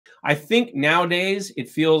I think nowadays it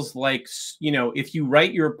feels like, you know, if you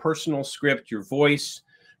write your personal script, your voice,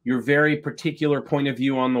 your very particular point of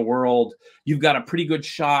view on the world, you've got a pretty good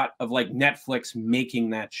shot of like Netflix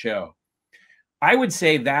making that show. I would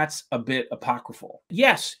say that's a bit apocryphal.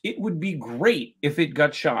 Yes, it would be great if it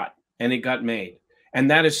got shot and it got made. And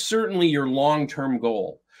that is certainly your long-term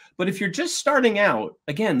goal. But if you're just starting out,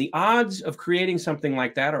 again, the odds of creating something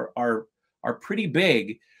like that are pretty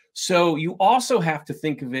big. So you also have to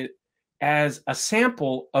think of it as a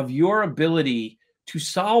sample of your ability to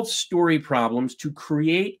solve story problems, to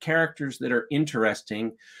create characters that are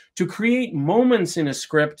interesting, to create moments in a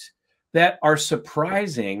script that are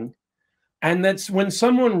surprising. And that's when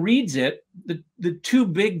someone reads it, the two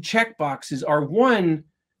big check boxes are, one,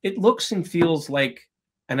 it looks and feels like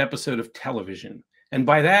an episode of television. And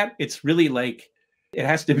by that, it's really like it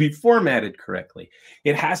has to be formatted correctly.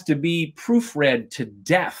 It has to be proofread to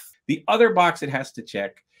death. The other box it has to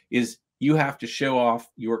check is you have to show off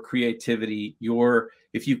your creativity,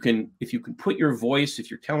 if you can put your voice, if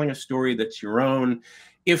you're telling a story that's your own.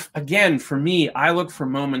 If, again, for me, I look for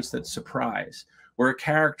moments that surprise, where a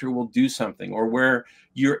character will do something, or where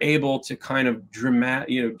you're able to kind of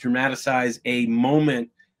dramatize a moment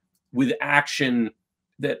with action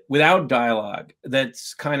that without dialogue,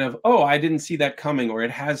 that's kind of, oh, I didn't see that coming, or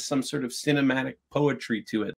it has some sort of cinematic poetry to it.